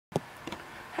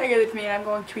Hi guys, it's me, and I'm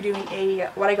going to be doing a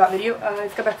what I got video. I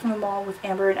just got back from the mall with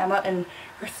Amber and Emma and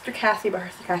her sister Cassie, but her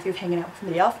sister Cassie was hanging out with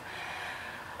somebody else.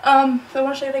 So I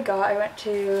want to show you what I got. I went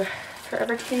to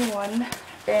Forever 21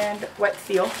 and Wet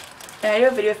Seal, and I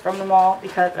did a video from the mall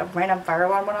because a random fire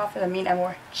alarm went off, and then me and Emma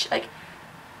were like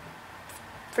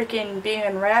freaking being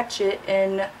in ratchet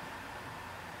in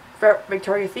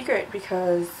Victoria's Secret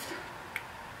because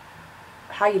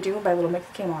How You Doing by Little Mix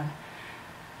came on.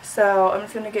 So I'm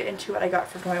just going to get into what I got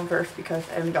for 21 first because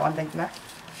I only got one thing from there.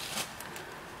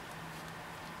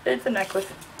 It's a necklace.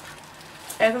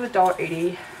 And it's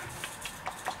 $1.80.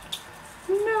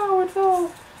 No, it's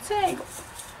all tangled.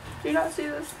 Do you not see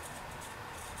this?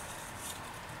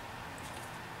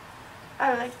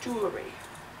 I like jewelry.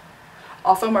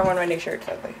 Also, I'm wearing one of my new shirts.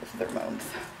 Like, this is the Ramones.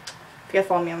 If you guys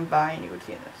follow me on Vine, you would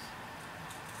see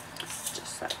this.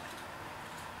 Just so.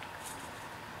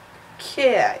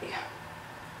 Okay.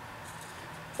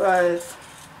 Was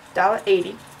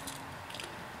 $1.80.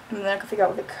 And the necklace I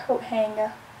got with a coat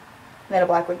hanger. And then a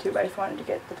black one too, but I just wanted to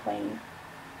get the plain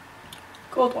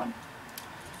gold one.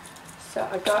 So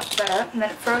I got that. And then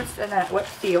first, and then Wet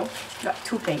Seal. Got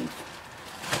two things.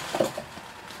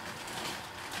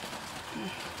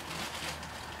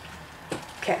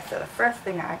 Okay, so the first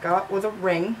thing I got was a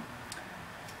ring.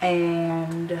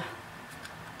 And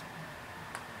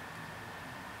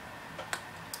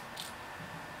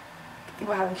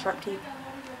people having sharp teeth.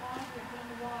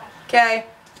 Okay.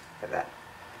 Look at that.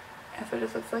 That's what it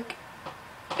just looks like.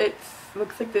 It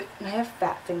looks like this, and I have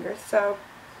fat fingers, so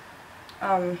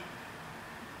I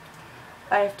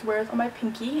have to wear this on my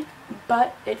pinky,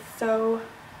 but it's so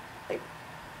like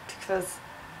because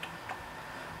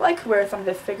well, I could wear some of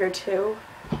this figure too,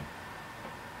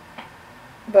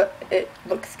 but it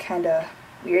looks kind of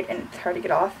weird and it's hard to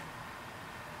get off.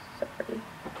 Sorry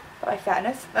about my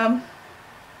fatness.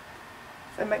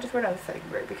 So I might just wear it on this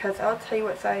finger because I'll tell you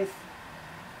what size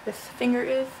this finger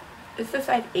is. It's the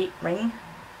size 8 ring,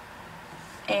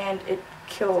 and it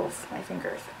kills my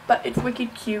fingers. But it's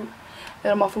wicked cute,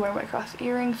 and I'm also wearing my cross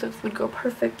earrings, so this would go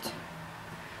perfect.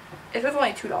 This was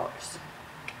only $2.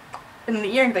 And the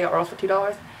earrings I got were also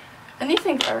 $2. And these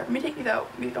things are, let me take these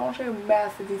out. I want to show you how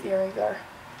massive these earrings are.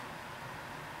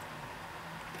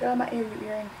 Get out of my ear, you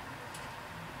earring.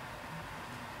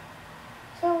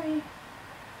 Sorry.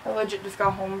 I legit just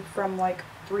got home from like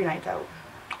 3 nights out.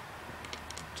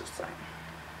 Just saying.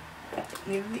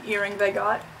 These are the earrings I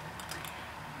got.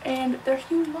 And they're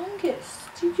humongous.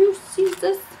 Did you see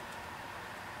this?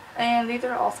 And these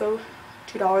are also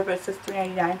 $2, but it says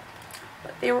 $3.99.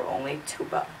 But they were only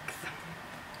 $2. I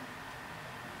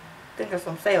think there's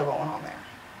some sale going on there.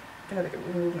 I think they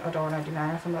could remove $1.99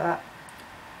 or something like that.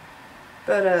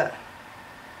 But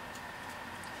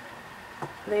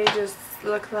they just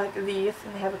look like these,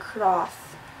 and they have a cross.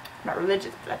 I'm not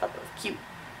religious, but I thought that was cute.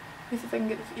 Let me see if I can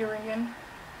get this earring in.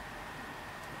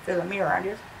 There's a mirror around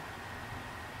here.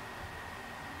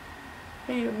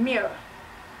 I need a mirror.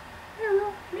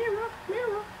 Mirror, mirror,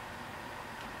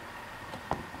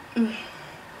 mirror.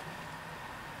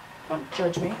 Don't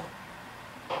judge me.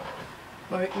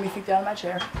 Let me sit down in my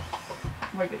chair.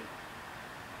 We're good.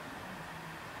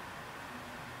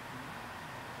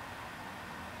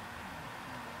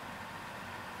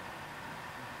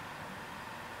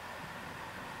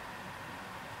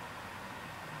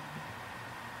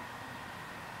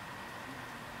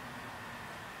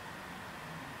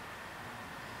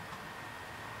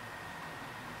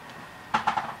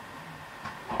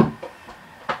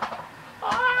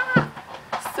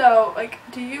 So, like,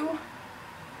 do you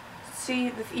see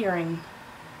this earring?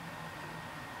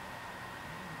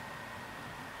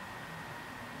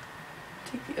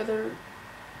 Take the other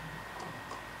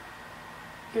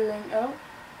earring out.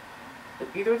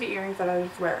 These are the earrings that I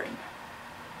was wearing.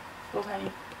 Little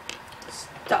tiny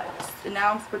studs. And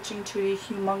now I'm switching to the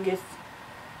humongous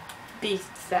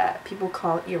beasts that people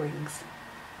call earrings.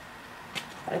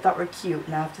 That I thought were cute.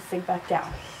 Now I have to sink back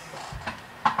down.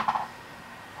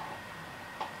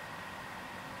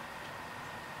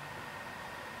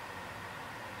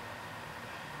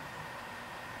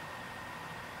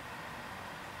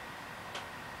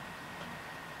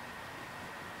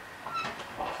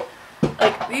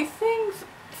 Like, these things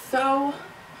so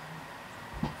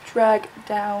drag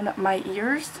down my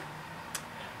ears,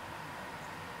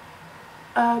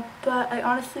 but I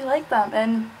honestly like them.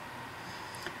 And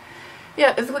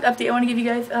yeah, this is a quick update. I want to give you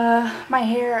guys my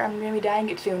hair. I'm going to be dyeing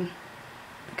it soon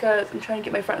because I'm trying to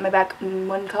get my front and my back in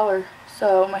one color,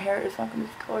 so my hair is not going to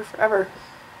be this color forever.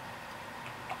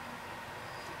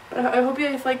 But I hope you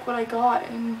guys like what I got,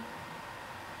 and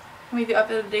maybe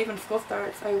after the days when school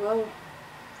starts, I will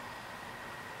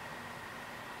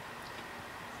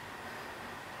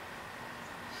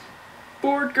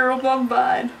Bored girls on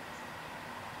Vine.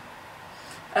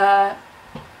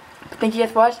 Thank you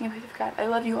guys for watching. Please subscribe. I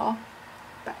love you all.